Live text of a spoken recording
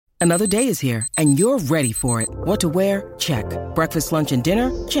Another day is here, and you're ready for it. What to wear? Check. Breakfast, lunch, and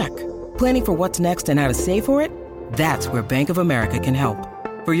dinner? Check. Planning for what's next and how to save for it? That's where Bank of America can help.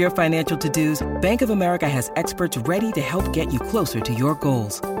 For your financial to-dos, Bank of America has experts ready to help get you closer to your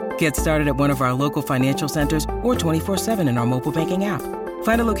goals. Get started at one of our local financial centers or 24/7 in our mobile banking app.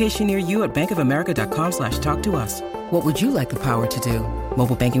 Find a location near you at bankofamerica.com/talktous. What would you like the power to do?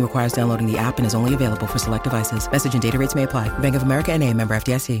 Mobile banking requires downloading the app and is only available for select devices. Message and data rates may apply. Bank of America N.A., member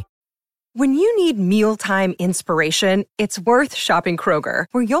FDIC. When you need mealtime inspiration, it's worth shopping Kroger,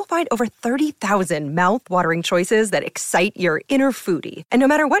 where you'll find over 30,000 mouth-watering choices that excite your inner foodie. And no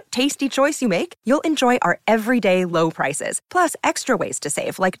matter what tasty choice you make, you'll enjoy our everyday low prices, plus extra ways to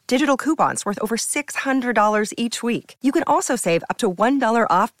save, like digital coupons worth over $600 each week. You can also save up to $1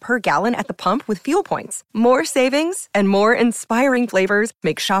 off per gallon at the pump with fuel points. More savings and more inspiring flavors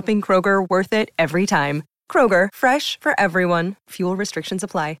make shopping Kroger worth it every time. Kroger, fresh for everyone. Fuel restrictions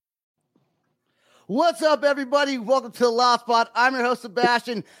apply. What's up, everybody? Welcome to The Loud Spot. I'm your host,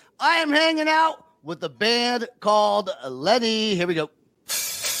 Sebastian. I am hanging out with a band called Lenne. Here we go.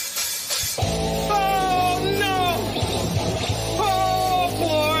 Oh, no! Oh,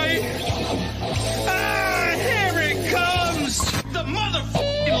 boy! Ah, here it comes! The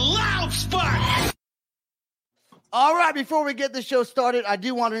motherfucking Loud Spot! All right, before we get the show started, I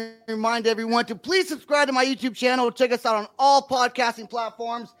do want to remind everyone to please subscribe to my YouTube channel. Check us out on all podcasting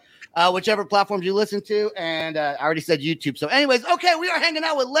platforms. Whichever platforms you listen to, and I already said YouTube. So anyways, okay, we are hanging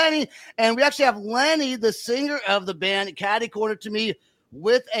out with Lenne, and we actually have Lenne, the singer of the band, catty corner to me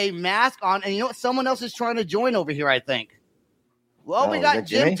with a mask on, and you know what? Someone else is trying to join over here, I think. Well, we got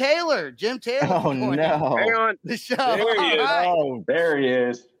Jim Taylor. Jim Taylor. Oh, no. Hang on. The show. There he is. Right. Oh, there he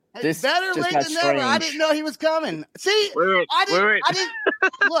is. It's better late than never. I didn't know he was coming. See, Wait. I didn't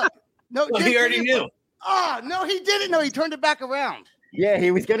look. No, Well, he already knew. Oh, no, he didn't know. He turned it back around. Yeah,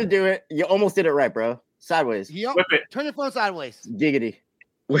 he was going to do it. You almost did it right, bro. Sideways. Whip it. Turn your phone sideways. Giggity.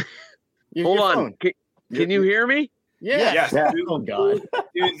 Hold on. Can you hear me? Yeah. Yes. Yeah. Oh, God.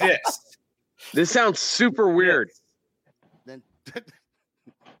 Do this. This sounds super weird. Then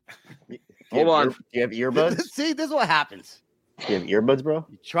Hold on. Do you have earbuds? see, this is what happens. Do you have earbuds, bro?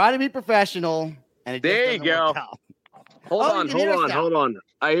 You try to be professional, and it There just you doesn't go. work out. Hold Oh, you on. can hear us now. Hold on.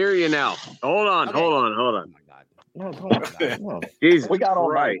 I hear you now. Hold on. Okay. Hold Oh on. my God. No, come on. No. Jesus We got all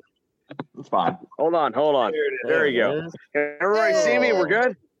Christ. It's fine. Hold on. There you go. Can everybody see me? We're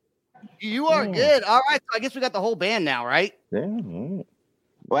good? You are good. All right, so I guess we got the whole band now, right? Yeah. Well,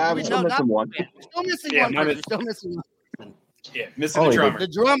 No, we're still not missing one. the band. We're still missing Yeah, one. mine Person. is- We're still missing one. Yeah, missing Only the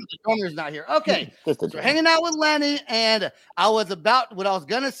drummer. The drummer's not here. Okay, Just a so hanging out with Lenne, and I was about what I was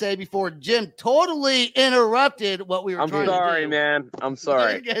gonna say before Jim totally interrupted what we were I'm trying sorry, to do. man. I'm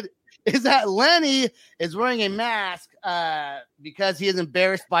sorry. Is that Lenne is wearing a mask because he is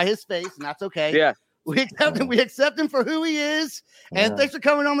embarrassed by his face, and that's okay. Yeah. We accept him. We accept him for who he is. And Yeah. thanks for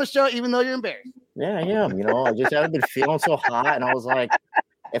coming on the show, even though you're embarrassed. Yeah, I am. I just haven't been feeling so hot, and I was like,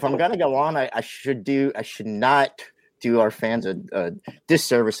 if I'm gonna go on, I should not do our fans a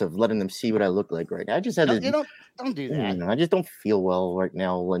disservice of letting them see what I look like right now. I just had Don't, to, you don't do that. I just don't feel well right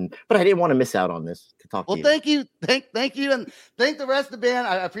now, but I didn't want to miss out on this to talk Well, to you. thank you, thank you, and thank the rest of the band.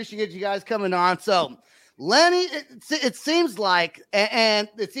 I appreciate you guys coming on. So, Lenne, it seems like, and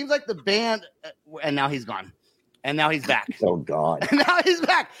it seems like the band, and now he's gone, and now he's back. Oh God. And now he's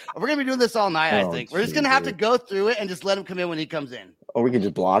back. We're gonna be doing this all night. I Oh, think we're just gonna have to Jesus. go through it and just let him come in when he comes in. Or we could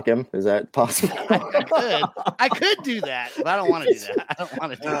just block him. Is that possible? I could do that, but I don't want to do that. I don't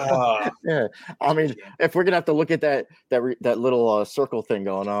want to do that. Yeah. I mean, if we're gonna have to look at that little circle thing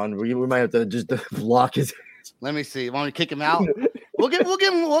going on, we might have to just block his. Let me see. Want to kick him out? We'll give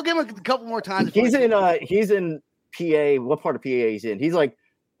him a couple more times. He's in PA. What part of PA he's in? He's like,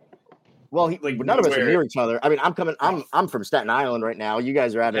 well, none of us are near each other. I mean, I'm from Staten Island right now. You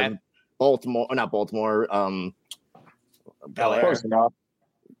guys are out of Baltimore, not Baltimore. Bel Air. Close enough.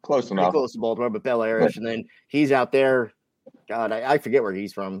 Close Pretty enough. close to Baltimore, but Bel Airish, and then he's out there. God, I forget where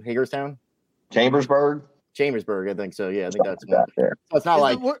he's from. Hagerstown, Chambersburg. Chambersburg, I think so. Yeah, I think that's Out there. so. It's not Is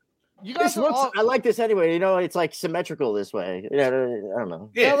like it you guys this are looks. all, I like this anyway. It's like symmetrical this way. I don't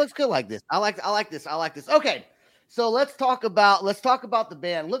know. yeah, it looks good like this. I like this. Okay, so let's talk about the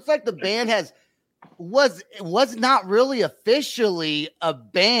band. Looks like the band was not really officially a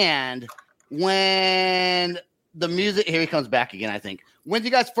band when the music. Here he comes back again. I think when you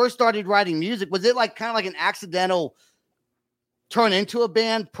guys first started writing music, was it like kind of like an accidental turn into a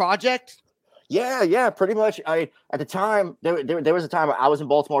band project? Yeah, pretty much. At the time there was a time I was in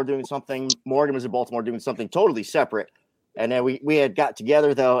Baltimore doing something. Morgan was in Baltimore doing something totally separate, and then we had got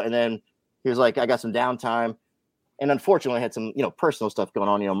together though, and then he was like, "I got some downtime," and unfortunately I had some, personal stuff going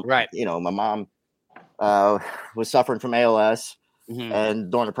on. Right. My mom was suffering from ALS,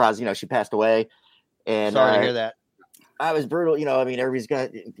 and during the process, she passed away. And sorry to hear that. I was brutal. Everybody's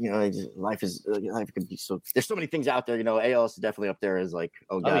got, life could be so. There's so many things out there. ALS is definitely up there as like,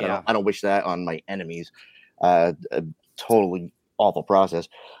 oh god, yeah. I don't wish that on my enemies. A totally awful process.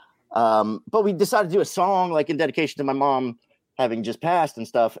 But we decided to do a song like in dedication to my mom having just passed and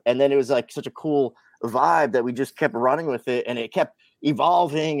stuff. And then it was like such a cool vibe that we just kept running with it, and it kept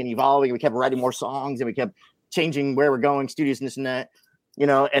evolving and evolving. We kept writing more songs, and we kept changing where we're going, studios and this and that.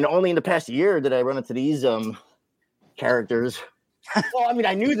 And only in the past year did I run into these characters. Well,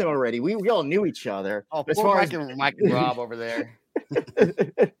 I knew them already. We all knew each other. Oh, poor Mike and Rob over there.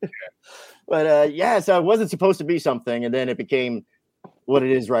 But so it wasn't supposed to be something, and then it became what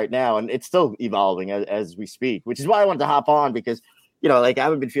it is right now, and it's still evolving as we speak, which is why I wanted to hop on, because I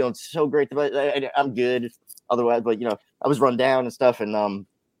haven't been feeling so great, but I'm good otherwise. But I was run down and stuff, and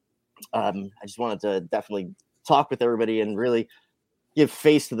I just wanted to definitely talk with everybody and really give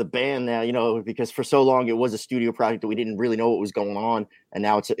face to the band now, because for so long it was a studio project that we didn't really know what was going on, and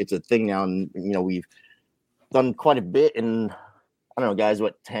now it's a thing now, and we've done quite a bit in, I don't know, guys,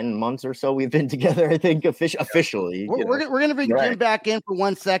 10 months or so we've been together, I think, officially. We're going to bring Jim back in for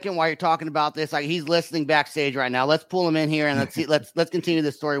 1 second while you're talking about this. Like, he's listening backstage right now. Let's pull him in here and let's see. Let's continue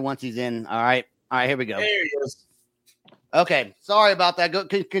this story once he's in. All right, here we go. There he is. Okay, sorry about that. Go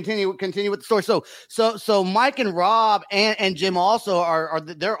continue with the story. So Mike and Rob and Jim also are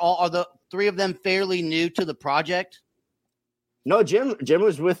the three of them fairly new to the project? No, Jim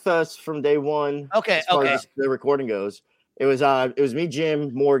was with us from day one. Okay, as far as the recording goes. It was me,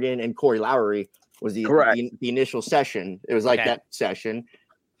 Jim, Morgan, and Corey Lowry was the initial session. It was like that session.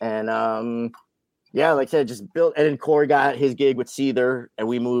 And like I said, just built, and then Corey got his gig with Seether, and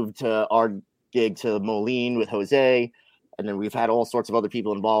we moved to our gig to Moline with Jose. And then we've had all sorts of other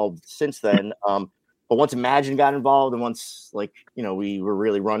people involved since then. But once Imagine got involved, and once we were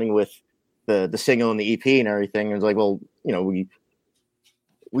really running with the single and the EP and everything, it was like, well, we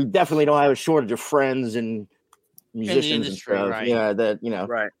definitely don't have a shortage of friends and musicians and stuff. Right. Yeah,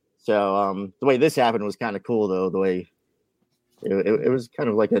 right. So the way this happened was kind of cool, though. The way it was kind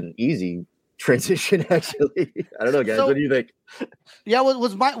of like an easy transition, actually. I don't know, guys. What do you think? Yeah,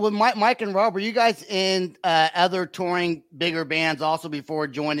 was Mike and Rob, were you guys in other touring bigger bands also before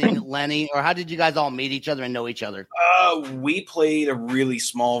joining Lenne, or how did you guys all meet each other and know each other? We played a really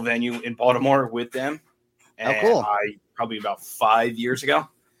small venue in Baltimore with them. And cool! Probably about 5 years ago,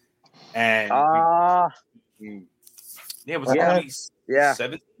 and it was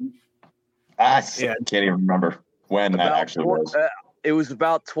 2017. I can't even remember when that actually was. It was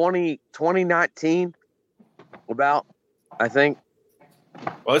about 2019, about, I think.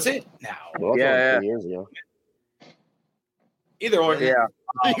 Was it? No. Well, yeah. 3 years ago. Either or. Yeah.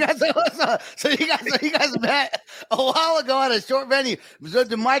 So you guys met a while ago at a short venue. So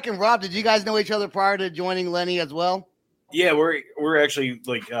did Mike and Rob, did you guys know each other prior to joining Lenne as well? Yeah, we're actually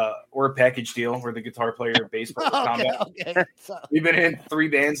we're a package deal. We're the guitar player, bass player, combat. Okay. So, we've been in 3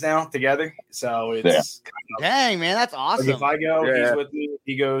 bands now together, so it's dang, man, that's awesome. Like if I go, he's with me.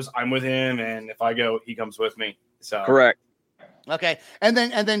 He goes, I'm with him, and if I go, he comes with me. So correct. Okay, and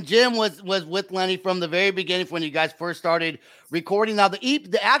then Jim was with Lenne from the very beginning when you guys first started recording. Now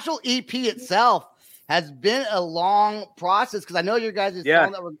the actual EP itself has been a long process, because I know your guys'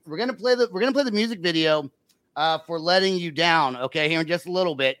 song that we're gonna play the music video for Letting You Down, okay, here in just a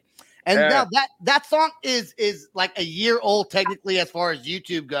little bit. And now that song is like a year old technically as far as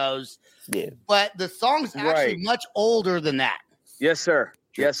YouTube goes. Yeah. But the song's actually much older than that. Yes, sir.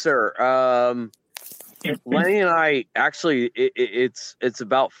 Yes, sir. Lenne and I actually it's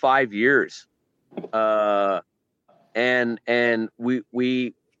about 5 years. And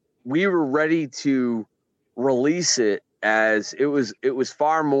we were ready to release it, as it was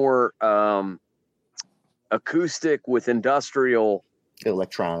far more acoustic with industrial,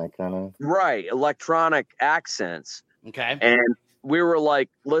 electronic kind of electronic accents. Okay. And we were like,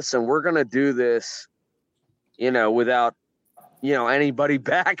 listen, we're gonna do this without anybody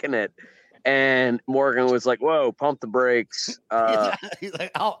backing it. And Morgan was like, whoa, pump the brakes. He's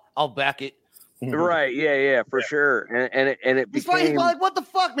like, I'll back it. Right, yeah, for sure. And it he's became like, what the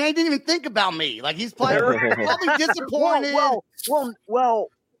fuck, man? He didn't even think about me. Like, he's probably disappointed. Well,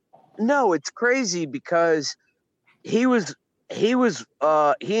 no, it's crazy because he and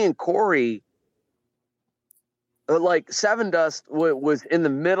Corey, like Seven Dust was in the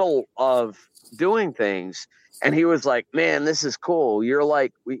middle of doing things, and he was like, man, this is cool. You're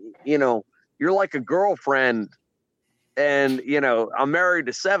like, you're like a girlfriend, and I'm married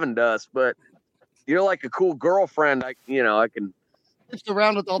to Seven Dust, but you're like a cool girlfriend. I can just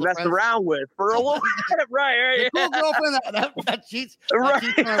around with all the mess friends. around with for a little bit, right? The cool girlfriend that cheats,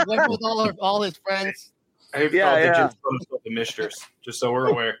 with all his friends. I felt that Jim's the mistress, just so we're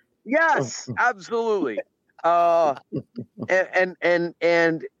aware. Yes, absolutely. And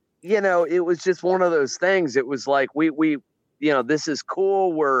it was just one of those things. It was like we this is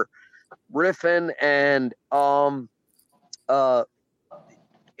cool. We're riffing and all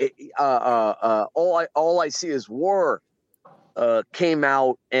I see is war came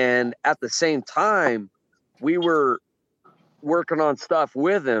out, and at the same time we were working on stuff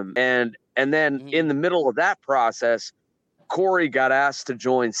with him, and then in the middle of that process, Corey got asked to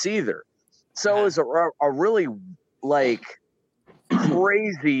join Seether. So it was a really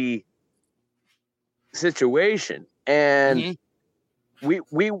crazy situation, and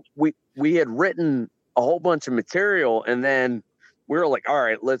we had written a whole bunch of material, and then we were like, all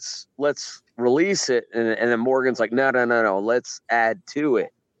right, let's release it, and then Morgan's like, no, let's add to it,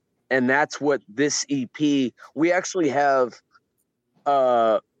 and that's what this EP. We actually have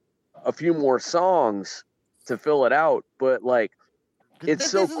a few more songs to fill it out, but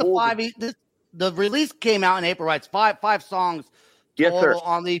it's so cool. The release came out in April, right? It's five songs total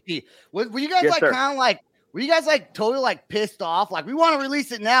on the EP. Were you guys were you guys totally pissed off? We want to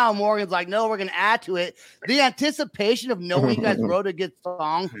release it now. Morgan's like, no, we're going to add to it. The anticipation of knowing you guys wrote a good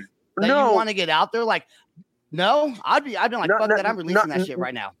song that you want to get out there. No, I'd been like, fuck that. I'm releasing that shit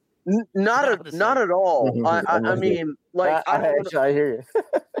right now. Not at all. I mean, I hear you.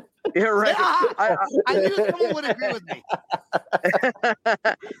 Yeah, right. I knew someone would agree with me.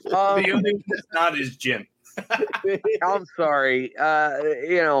 The only one that's not is Jim. I'm sorry.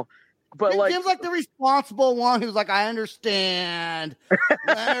 But Jim's the responsible one who's I understand.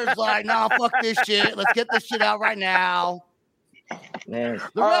 Leonard's like, no, fuck this shit. Let's get this shit out right now. Man.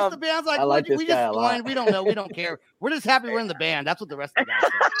 The rest of the band's we just joined. We don't know. We don't care. We're just happy we're in the band. That's what the rest of the guys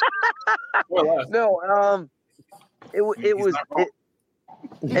say. No, it was.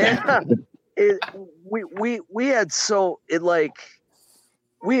 We had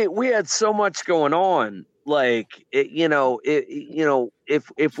so much going on.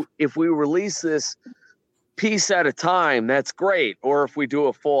 If we release this piece at a time, that's great. Or if we do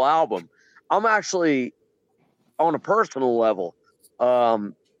a full album, I'm actually on a personal level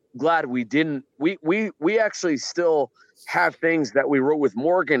glad we didn't. We actually still have things that we wrote with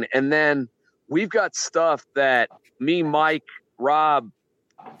Morgan, and then we've got stuff that me, Mike, Rob,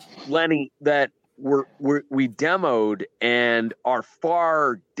 Lenny that we demoed and are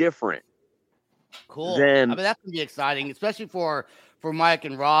far different. Cool. That's gonna be exciting, especially for Mike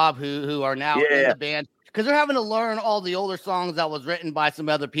and Rob who are now in the band, because they're having to learn all the older songs that was written by some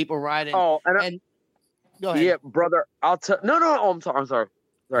other people, right? Go ahead. Yeah, brother. I'll tell. No. I'm sorry.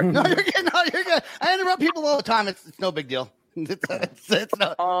 Sorry. No, you're good. I interrupt people all the time. It's no big deal. It's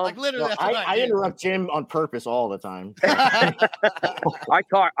not literally. I interrupt Jim on purpose all the time. I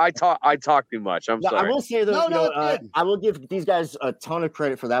talk too much. I'm sorry. I will say though, I will give these guys a ton of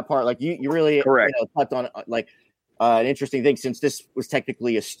credit for that part. You really touched on an interesting thing, since this was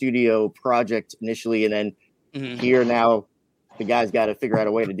technically a studio project initially, and then here now the guys got to figure out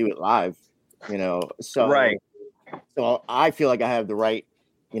a way to do it live. So I feel like I have the right,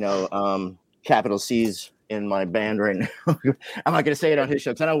 capital C's in my band right now. I'm not going to say it on his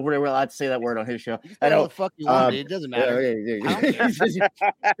show, because I know we're allowed to say that word on his show. I know the fuck you want, it doesn't matter.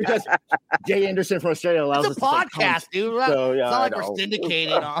 Because Jay Anderson from Australia allows us to podcast, dude. So, it's not we're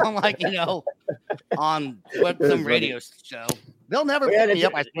syndicated on on some radio show. They'll never pick me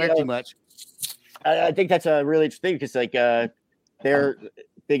up. I swear too much. I think that's a really interesting, because their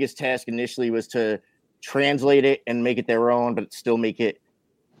biggest task initially was to translate it and make it their own, but still make it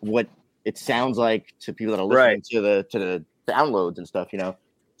what it sounds like to people that are listening to the downloads and stuff,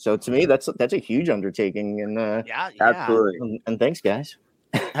 So to me, that's a huge undertaking, and absolutely. And thanks, guys.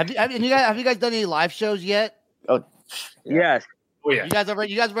 Have you guys done any live shows yet? Oh, yes. Oh yeah. You guys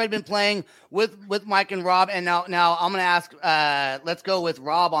already been playing with Mike and Rob, and now I'm gonna ask. Let's go with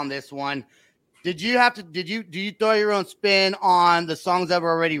Rob on this one. Do you throw your own spin on the songs that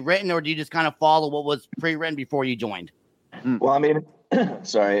were already written, or do you just kind of follow what was pre-written before you joined? Well, I mean,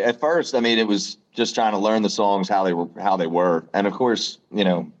 sorry. At first, it was just trying to learn the songs how they were, and of course,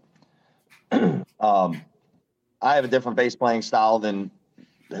 I have a different bass playing style than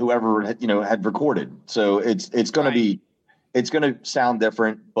whoever had recorded, so it's going to be, it's going to sound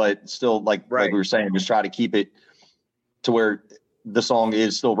different, but still, like we were saying, just try to keep it to where the song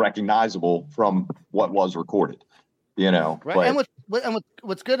is still recognizable from what was recorded. Right. But, and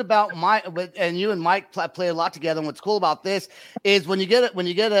what's good about and you and Mike play a lot together. And what's cool about this is when you get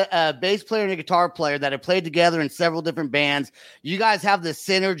a bass player and a guitar player that have played together in several different bands, you guys have this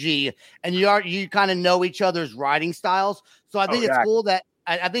synergy, and you kind of know each other's writing styles. So I think it's cool that.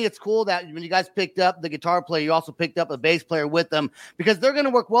 I think it's cool that when you guys picked up the guitar player, you also picked up a bass player with them, because they're going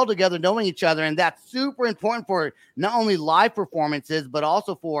to work well together, knowing each other. And that's super important for not only live performances, but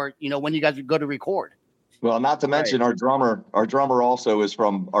also for, when you guys go to record. Well, not to mention our drummer also is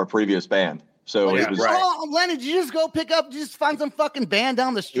from our previous band. So it was Lenne, did you just go just find some fucking band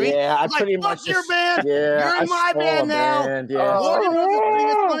down the street? Yeah, I pretty much your band. Yeah, you're in my band now. This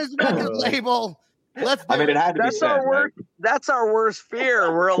one is record label. It had to be said. That's our worst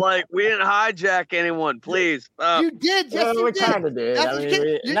fear. We're like, we didn't hijack anyone, please. You did. Yes, you we kind of did.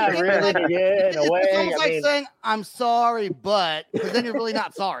 Not really. Yeah, in a way. It's almost like saying, "I'm sorry, but," because then you're really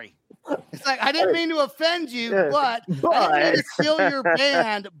not sorry. It's like, I didn't mean to offend you, but I didn't mean to steal your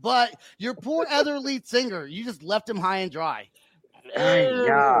band. But your poor other lead singer, you just left him high and dry.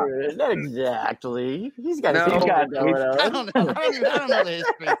 Not exactly. He's got. I don't know the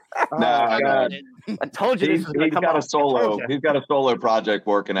history. I told you he's got a solo. He's got a solo project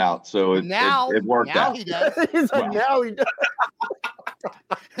working out, so it worked out. He does. He's like, now he does.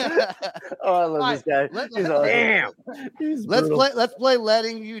 I love this guy. Damn. Let's play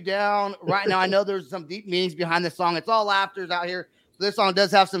 "Letting You Down" right now. I know there's some deep meanings behind this song. It's all laughters out here. This song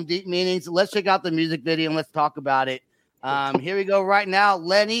does have some deep meanings. Let's check out the music video and let's talk about it. Here we go right now.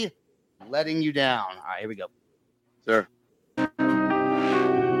 Lenne, "Letting You Down." All right, here we go. Sir.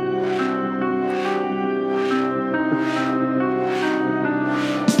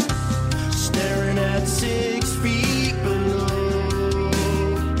 Staring at 6 feet below,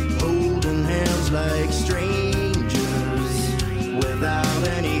 holding hands like strangers without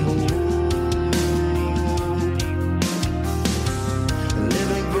any hope,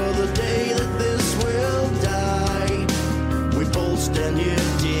 living for the day that this will die. We both stand here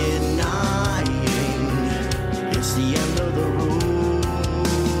denying it's the end of the road.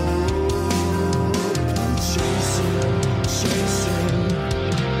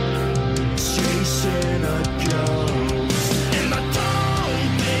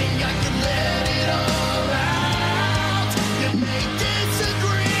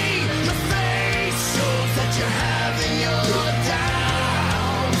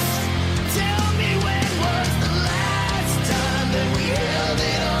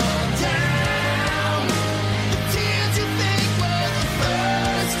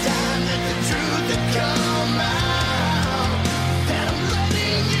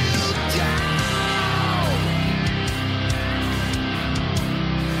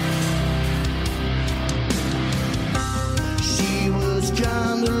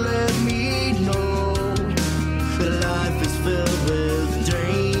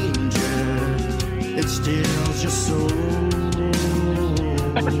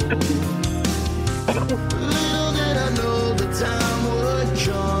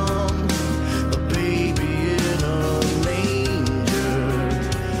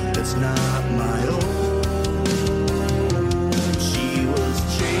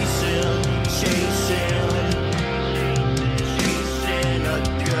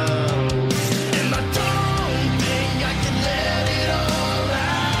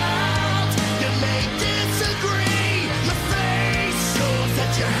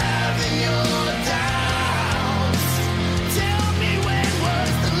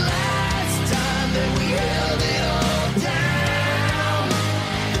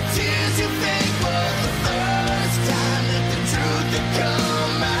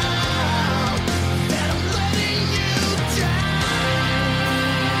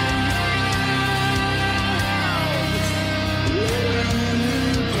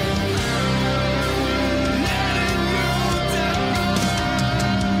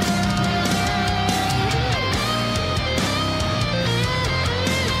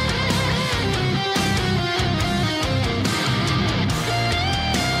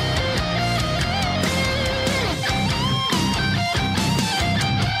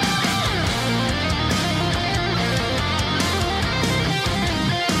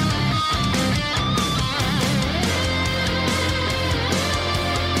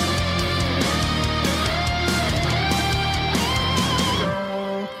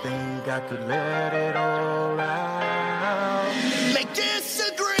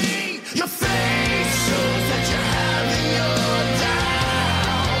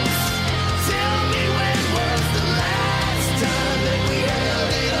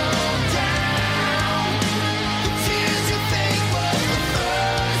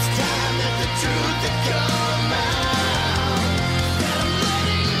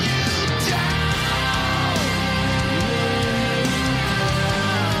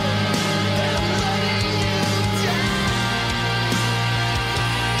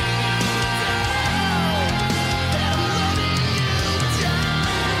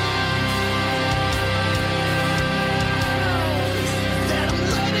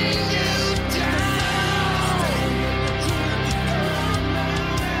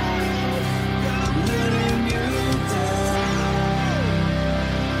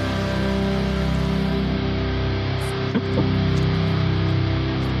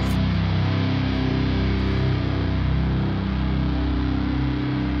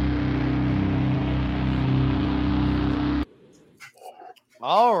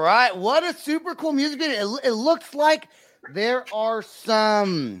 All right. What a super cool music video. It looks like there are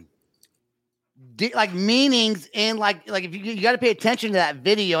some like meanings in like if you got to pay attention to that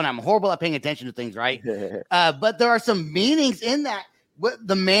video, and I'm horrible at paying attention to things, right? But there are some meanings in that. What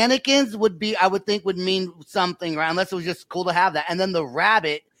the mannequins would be, I would think would mean something, right? Unless it was just cool to have that. And then the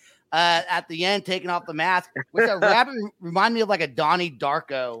rabbit at the end taking off the mask, which that rabbit remind me of like a Donnie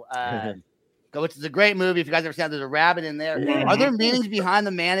Darko, which is a great movie. If you guys ever seen it, there's a rabbit in there. Are there meanings behind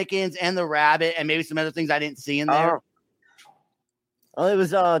the mannequins and the rabbit and maybe some other things I didn't see in there? Well, it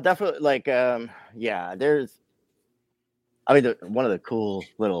was definitely like, yeah, there's, I mean, one of the cool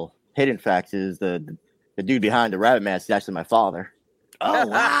little hidden facts is the dude behind the rabbit mask is actually my father. Oh,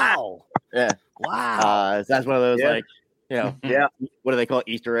 wow. Yeah. Wow. So that's one of those, like, you know, what do they call it?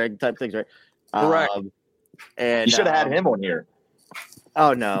 Easter egg type things, right? Correct. And you should have had him on here.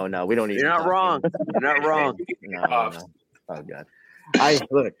 Oh, no, we don't need You're not wrong. You're not wrong. No. Oh, God. I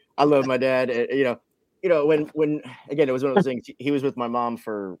love my dad. You know, when again, it was one of those things. He was with my mom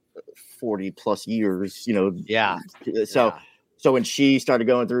for 40 plus years, you know. Yeah. So when she started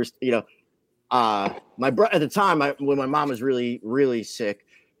going through, you know, my brother at the time, when my mom was really, really sick,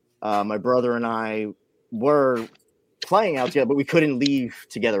 my brother and I were playing out together, but we couldn't leave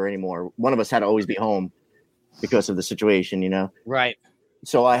together anymore. One of us had to always be home because of the situation, you know. Right.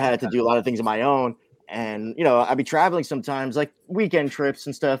 So I had to do a lot of things on my own. And, you know, I'd be traveling sometimes, like weekend trips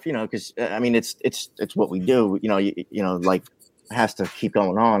and stuff, you know, because, I mean, it's what we do, you know, life has to keep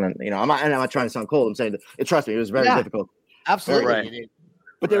going on. And, you know, I'm not trying to sound cold. I'm saying that, trust me, it was very difficult. Absolutely. Right.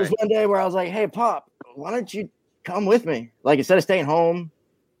 But there was one day where I was like, hey, Pop, why don't you come with me? Like, instead of staying home,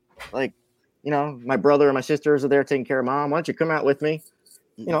 like, you know, my brother and my sisters are there taking care of Mom. Why don't you come out with me?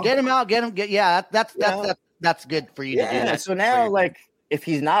 You know, get him out, that's good for you to do that. So now, like, if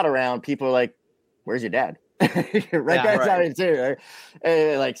he's not around, people are like, where's your dad? That's how it too, right?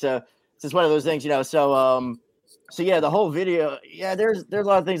 And like, so it's just one of those things, you know. So yeah, the whole video, there's a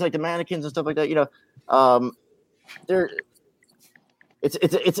lot of things like the mannequins and stuff like that, you know.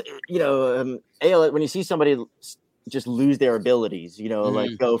 It's you know, when you see somebody just lose their abilities, you know,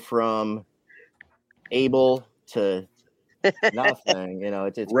 like go from able to nothing, you know,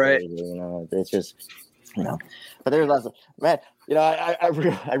 it's crazy, you know, it's just, you know. But there's lots of, man, you know,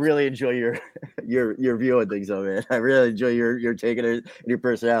 I really enjoy your view on things, though, man. I really enjoy your taking it, your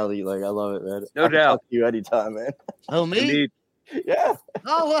personality. Like, I love it, man. No doubt. Talk to you anytime, man. Oh, me? Indeed. Yeah.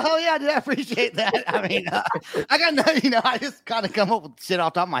 Oh, well, hell yeah, dude. I appreciate that. I mean, I got no, you know, I just kind of come up with shit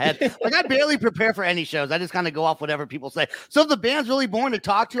off the top of my head. Like, I barely prepare for any shows. I just kind of go off whatever people say. So if the band's really boring to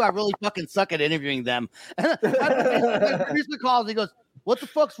talk to, I really fucking suck at interviewing them. And my producer calls, he goes, what the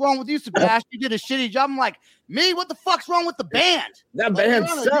fuck's wrong with you, Sebastian? You did a shitty job. I'm like, me? What the fuck's wrong with the band? That band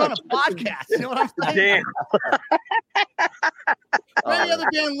sucks. You're on a podcast. You know what I'm saying? Damn. For any other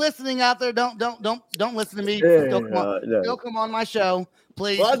band listening out there, don't listen to me. Still come on my show,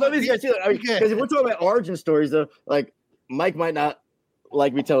 please. Well, I love these guys too. Because if we're talking about origin stories, though, like Mike might not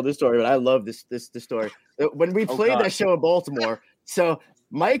like me tell this story, but I love this story. When we played that show in Baltimore, so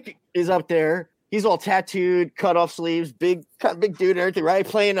Mike is up there. He's all tattooed, cut off sleeves, big dude and everything, right?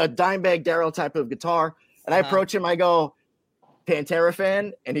 Playing a Dimebag Darrell type of guitar. And I approach him, I go, Pantera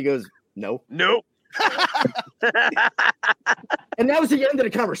fan? And he goes, no. Nope. And that was the end of the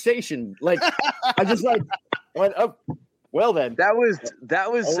conversation. Like, I just like went, oh, well then. That was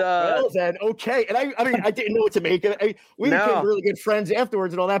well then, okay. And I mean, I didn't know what to make of it. We became really good friends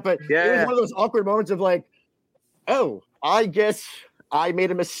afterwards and all that, but it was one of those awkward moments of like, oh, I guess I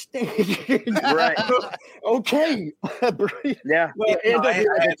made a mistake. Right. Okay. Yeah. Well, it was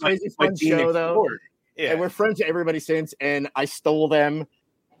a crazy fun show, though. Yeah. And we're friends with everybody since, and I stole them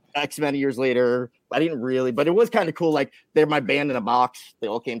X many years later. I didn't really, but it was kind of cool. Like, they're my band in a box. They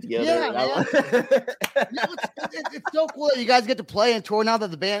all came together. Yeah, man. It's so cool that you guys get to play and tour now that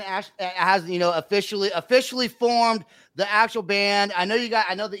the band has, you know, officially formed the actual band. I know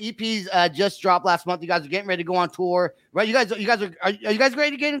the EPs just dropped last month. You guys are getting ready to go on tour, right? Are you guys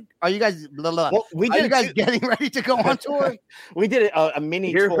ready to get? Are you guys? Well, are you guys getting ready to go on tour? We did a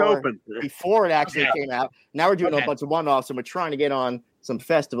mini tour before it actually came out. Now we're doing a bunch of one-offs, and we're trying to get on some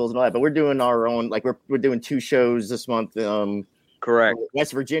festivals and all that, but we're doing our own, like we're doing 2 shows this month. Correct.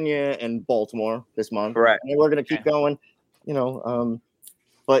 West Virginia and Baltimore this month. Correct. And we're going to keep going, you know,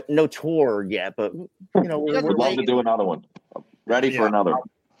 but no tour yet, but you know, we're love to do another one. Ready for another one.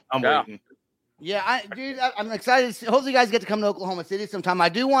 I'm waiting. Yeah, I'm excited. Hopefully you guys get to come to Oklahoma City sometime. I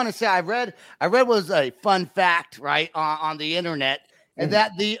do want to say I read was a fun fact, right, on the internet, and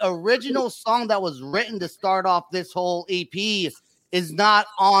that the original song that was written to start off this whole EP is not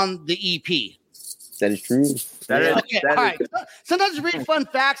on the EP. That is true. Okay, all right. Sometimes you read fun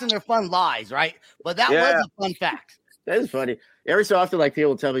facts and they're fun lies, right? But that was a fun fact. That is funny. Every so often, like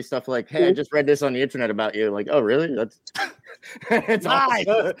people tell me stuff like, "Hey, I just read this on the internet about you." Like, oh, really? That's it's Nice.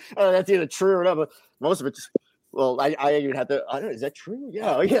 awesome. Oh, that's either true or not. But most of it, just, well, I even have to. I don't know. Is that true?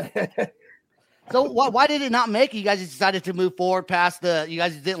 Yeah, yeah. So why did it not make it? You guys just decided to move forward past the. You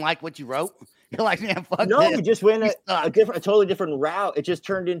guys didn't like what you wrote. You're like, man, fuck No, this. we just went a totally different route. It just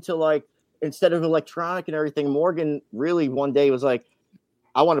turned into like, instead of electronic and everything, Morgan really one day was like,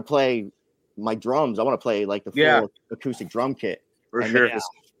 I want to play my drums. I want to play like the full acoustic drum kit. For and sure. make this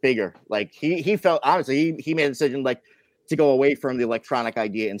bigger. Like he felt, honestly, he made a decision like to go away from the electronic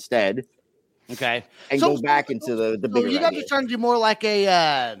idea instead. Okay. And go back into the bigger you guys idea. are trying to do more like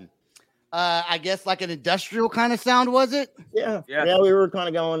a I guess like an industrial kind of sound, was it? Yeah. We were kind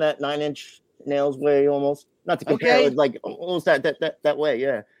of going that 9-inch nails way almost. Not to compare it, like almost that way.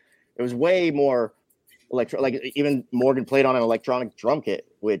 Yeah. It was way more electro. Like even Morgan played on an electronic drum kit,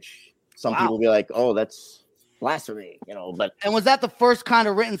 which some people be like, "Oh, that's blasphemy," you know. But and was that the first kind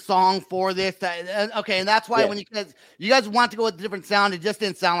of written song for this? Okay, and that's why when you guys want to go with a different sound, it just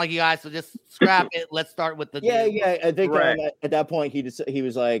didn't sound like you guys. So just scrap it. Let's start with the I think at that point he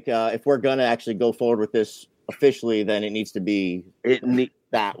was like, if we're gonna actually go forward with this officially, then it needs to be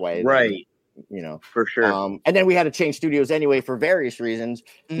that way, right? You know, for sure. And then we had to change studios anyway for various reasons.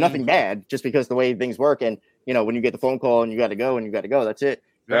 Nothing bad, just because the way things work. And you know, when you get the phone call and you got to go, that's it.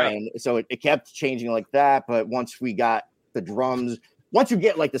 Right. And so it kept changing like that. But once we got the drums, once you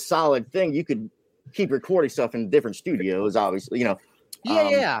get like the solid thing, you could keep recording stuff in different studios, obviously, you know.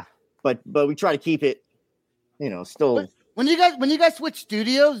 But we try to keep it, you know, still. But when you guys switch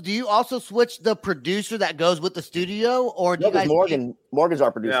studios, do you also switch the producer that goes with the studio, or do you guys? Morgan's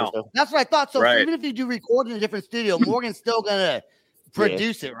our producer. So. That's what I thought. So even if you do record in a different studio, Morgan's still gonna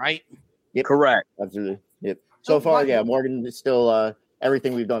produce it, right? Yep. Correct. Absolutely. Yep. So far, Morgan is still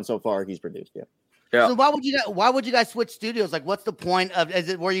everything we've done so far. He's produced. Yeah. So why would you guys switch studios? Like, what's the point of? Is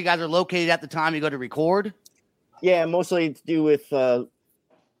it where you guys are located at the time you go to record? Yeah, mostly to do with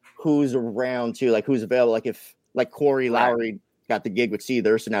who's around too, like who's available. Like if Corey Lowry got the gig with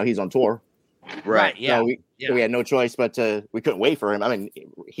Seether, so now he's on tour. Right. Yeah. So we had no choice but we couldn't wait for him. I mean,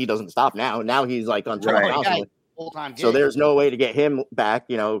 he doesn't stop now. Now he's like on tour constantly. Full-time gig. So there's no way to get him back.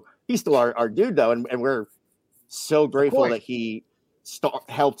 You know, he's still our dude though, and we're so grateful that he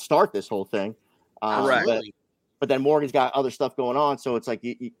helped start this whole thing. But then Morgan's got other stuff going on, so it's like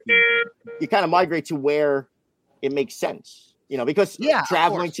you kind of migrate to where it makes sense, you know, because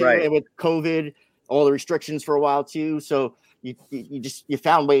traveling with COVID, all the restrictions for a while too. So you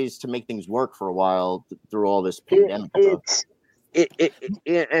found ways to make things work for a while through all this pandemic. And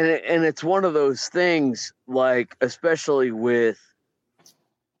it's one of those things, like especially with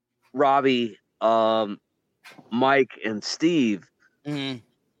Robbie, Mike, and Steve. Mm-hmm.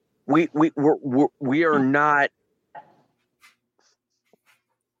 We are not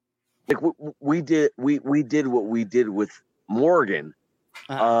like we did what we did with Morgan,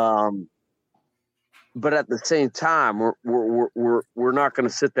 but at the same time we're not going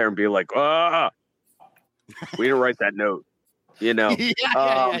to sit there and be like, we didn't write that note, you know.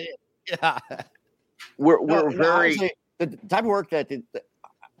 We're very honestly, the type of work that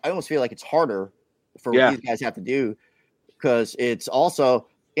I almost feel like it's harder for what these guys have to do, because it's also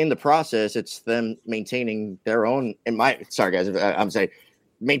in the process, it's them maintaining their own. I'm saying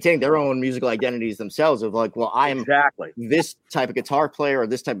maintaining their own musical identities themselves. Of like, well, I am this type of guitar player, or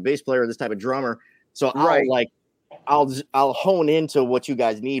this type of bass player, or this type of drummer. So I'll hone into what you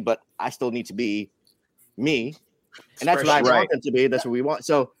guys need, but I still need to be me, and that's what I want them to be. That's what we want.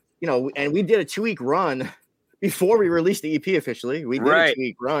 So you know, and we did a 2-week run before we released the EP officially. We did a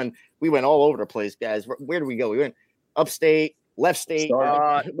 2-week run. We went all over the place, guys. Where did we go? We went upstate. Left state.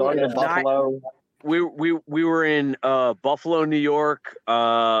 Started in Buffalo. We were in Buffalo, New York,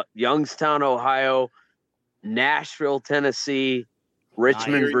 Youngstown, Ohio, Nashville, Tennessee,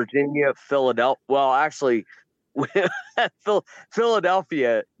 Richmond, Virginia, Philadelphia. Well, actually,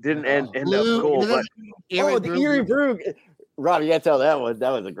 Philadelphia didn't end up cool. But the Erie Brew. Robbie, you gotta tell that one. That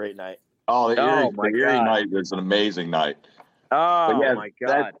was a great night. Oh, the Erie night was an amazing night. Oh my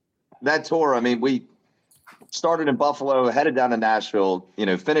God. That tour, I mean, we started in Buffalo, headed down to Nashville, you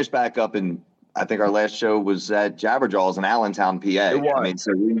know, finished back up in, I think our last show was at Jabberjaw's in Allentown, PA. I mean,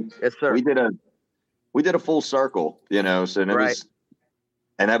 so we did a full circle, you know, so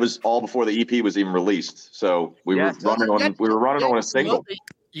and that was all before the EP was even released. So we were running on a single.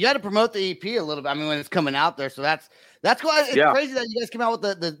 You got to promote the EP a little bit. I mean, when it's coming out there. So That's why it's crazy that you guys came out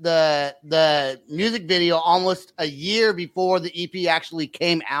with the music video almost a year before the EP actually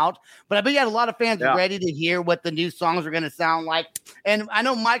came out. But I bet you had a lot of fans ready to hear what the new songs are going to sound like. And I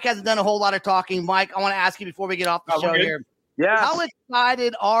know Mike hasn't done a whole lot of talking. Mike, I want to ask you before we get off the show here. Yeah. How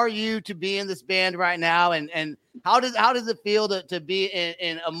excited are you to be in this band right now? And how does it feel to be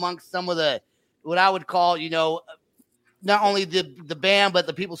in amongst some of the what I would call, not only the band, but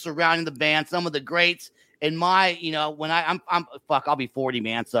the people surrounding the band, some of the greats. In my, when I'll be 40,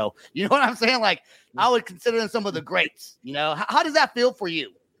 man. So you know what I'm saying? Like I would consider them some of the greats. How does that feel for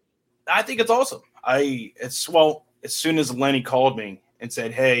you? I think it's awesome. As soon as Lenne called me and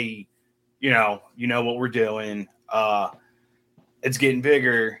said, "Hey, you know what we're doing. It's getting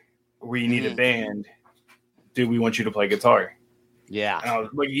bigger. We need a band. Do we want you to play guitar?" Yeah. And I was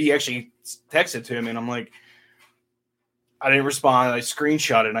like, he actually texted to him, and I'm like, I didn't respond. I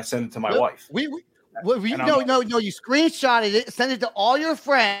screenshot it and I sent it to my wife. No, you screenshotted it, sent it to all your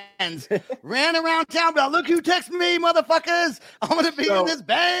friends, ran around town, but look who texted me, motherfuckers. I'm going to be in this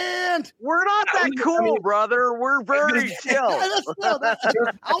band. We're not that cool, brother. We're very chill. I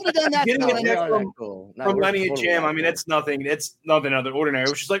would have done that. Getting a text from Lenne and Jim, I mean, it's nothing out of the ordinary. It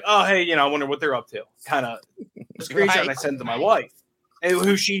was just like, oh, hey, I wonder what they're up to. Kind of a screenshot, and I sent it to my wife,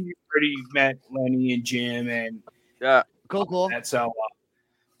 who she already met Lenne and Jim, and cool. So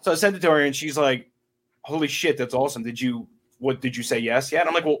I sent it to her, and she's like, holy shit, that's awesome. Did you say yes? Yeah. And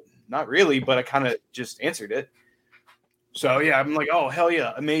I'm like, well, not really, but I kind of just answered it. So yeah, I'm like, oh, hell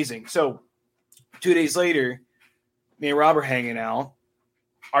yeah. Amazing. So 2 days later, me and Rob are hanging out.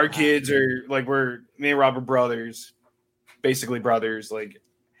 Our kids are like, me and Rob are brothers, basically brothers. Like,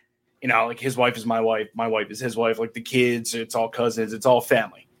 like his wife is my wife. My wife is his wife. Like the kids, it's all cousins. It's all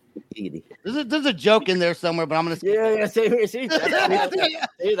family. There's a joke in there somewhere, but I'm gonna. See, I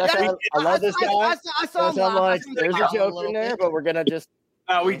love this guy. I saw him like, there's a joke in there, but we're gonna just.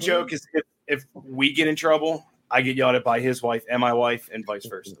 We joke is if we get in trouble, I get yelled at by his wife and my wife, and vice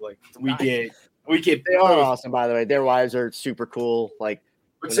versa. Like we get. They are awesome, by the way. Their wives are super cool. Like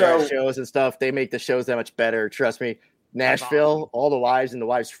when they're at shows and stuff, they make the shows that much better. Trust me, Nashville, all the wives and the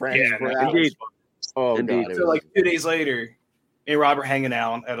wives' friends were out. Indeed. Oh Indeed. God! So like 2 days later. Me and Rob are hanging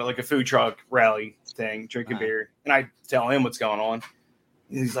out at a food truck rally thing, drinking beer, and I tell him what's going on.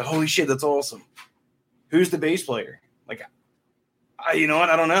 And he's like, "Holy shit, that's awesome! Who's the bass player?" Like, you know what?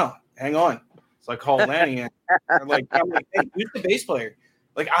 I don't know. Hang on. So I call Lenne, and I'm like, "Hey, who's the bass player?"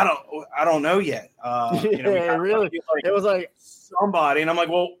 Like, I don't know yet. Really? It was like somebody, and I'm like,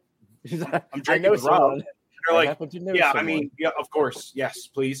 "Well, I'm drinking with Rob." And they're like, "Yeah, someone. I mean, yeah, of course, yes,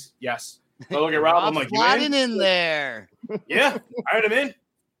 please, yes." I look at Rob. I'm like, sliding in there. Yeah, I had him in.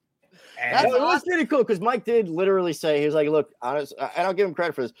 And it was pretty cool because Mike did literally say, he was like, look, honest, I don't give him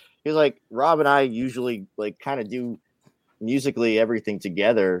credit for this. He was like, Rob and I usually like kind of do musically everything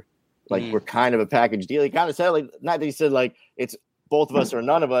together. Like we're kind of a package deal. He kind of said like, not that he said like it's both of us or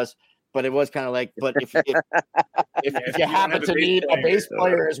none of us, but it was kind of like, but if you happen to need a bass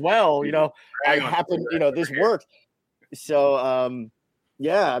player as well, I happen, this worked. So,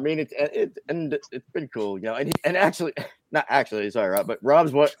 yeah, I mean it's pretty cool, and actually, not actually, sorry, Rob, but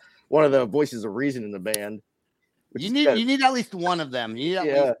Rob's one of the voices of reason in the band. You need at least one of them. You need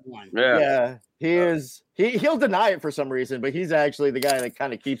at least one. Yeah. He is. He'll deny it for some reason, but he's actually the guy that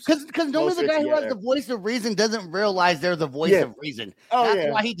kind of keeps. Because normally the guy who has the voice of reason doesn't realize they're the voice of reason.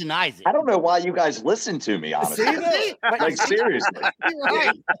 That's why he denies it. I don't know why you guys listen to me, honestly. Like seriously.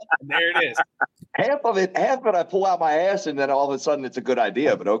 Right. There it is. Half of it, I pull out my ass, and then all of a sudden it's a good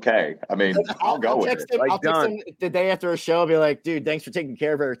idea. But okay, I mean, I'll go with it. I'll text him the day after a show. I'll be like, dude, thanks for taking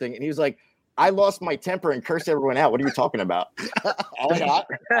care of everything. And he was like, I lost my temper and cursed everyone out. What are you talking about? I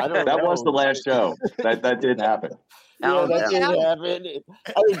don't know. That was the last show. That did happen. Yeah, that did happen.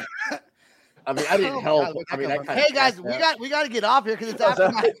 I mean, I didn't help. Hey guys, we got to get off here because it's after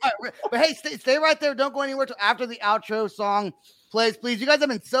my. But hey, stay right there. Don't go anywhere till after the outro song plays, please. You guys have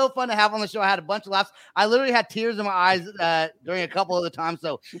been so fun to have on the show. I had a bunch of laughs. I literally had tears in my eyes during a couple of the times.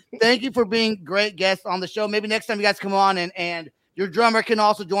 So thank you for being great guests on the show. Maybe next time you guys come on and your drummer can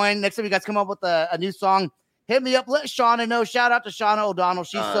also join. Next time you guys come up with a new song, hit me up. Let Shauna know. Shout out to Shauna O'Donnell.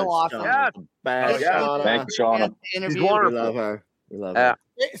 She's so awesome. Thank you, Shauna. She's wonderful. We love her. We love her.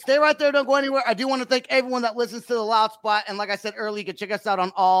 Stay right there. Don't go anywhere. I do want to thank everyone that listens to The Loud Spot. And like I said earlier, you can check us out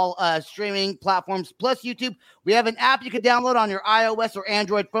on all streaming platforms, plus YouTube. We have an app you can download on your iOS or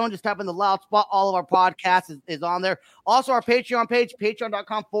Android phone. Just type in The Loud Spot. All of our podcasts is on there. Also, our Patreon page,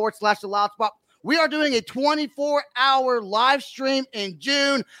 patreon.com/The Loud Spot. We are doing a 24-hour live stream in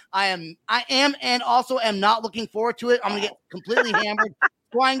June. I am and also am not looking forward to it. I'm going to get completely hammered,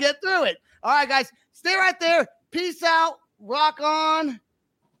 try and get through it. All right, guys, stay right there. Peace out, rock on,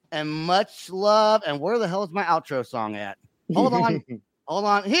 and much love. And where the hell is my outro song at? Hold on. Hold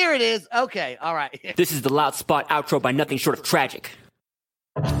on. Here it is. Okay. All right. This is the Loud Spot outro by nothing short of tragic.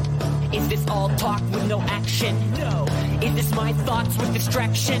 Is this all talk with no action? No. Is this my thoughts with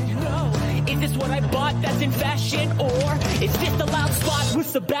distraction? No. Is this what I bought that's in fashion? Or is this the Loud Spot with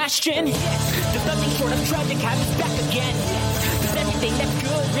Sebastian? Yes. Does nothing short of tragic have us back again? Yes. Does everything that's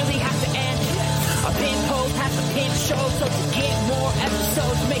good really have to end? Yes. A pin post has to pin show, so to get more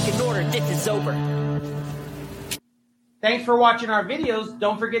episodes, make an order, this is over. Thanks for watching our videos.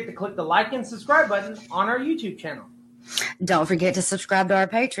 Don't forget to click the like and subscribe button on our YouTube channel. Don't forget to subscribe to our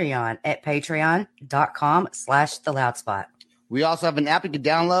Patreon at patreon.com/theloudspot. We also have an app you can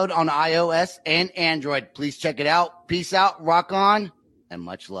download on iOS and Android. Please check it out. Peace out, rock on, and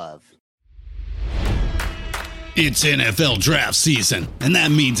much love. It's NFL draft season, and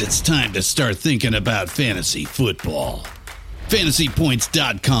that means it's time to start thinking about fantasy football.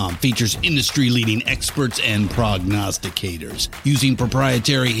 FantasyPoints.com features industry-leading experts and prognosticators using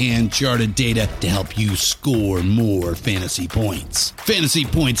proprietary hand-charted data to help you score more fantasy points.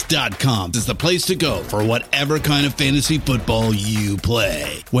 FantasyPoints.com is the place to go for whatever kind of fantasy football you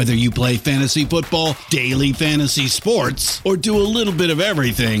play. Whether you play fantasy football, daily fantasy sports, or do a little bit of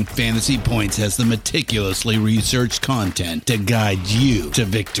everything, Fantasy Points has the meticulously researched content to guide you to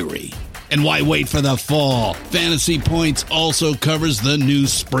victory. And why wait for the fall? Fantasy Points also covers the new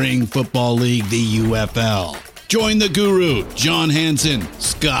spring football league, the UFL. Join the guru, John Hansen,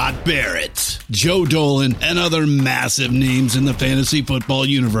 Scott Barrett, Joe Dolan, and other massive names in the fantasy football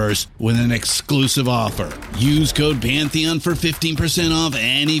universe with an exclusive offer. Use code Pantheon for 15% off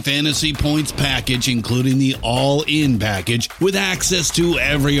any Fantasy Points package, including the all-in package, with access to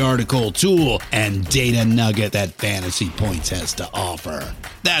every article, tool, and data nugget that Fantasy Points has to offer.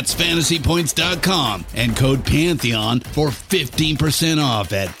 That's FantasyPoints.com and code Pantheon for 15%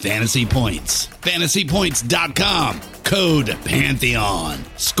 off at Fantasy Points. FantasyPoints.com, code Pantheon.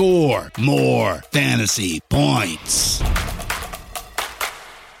 Score more fantasy points.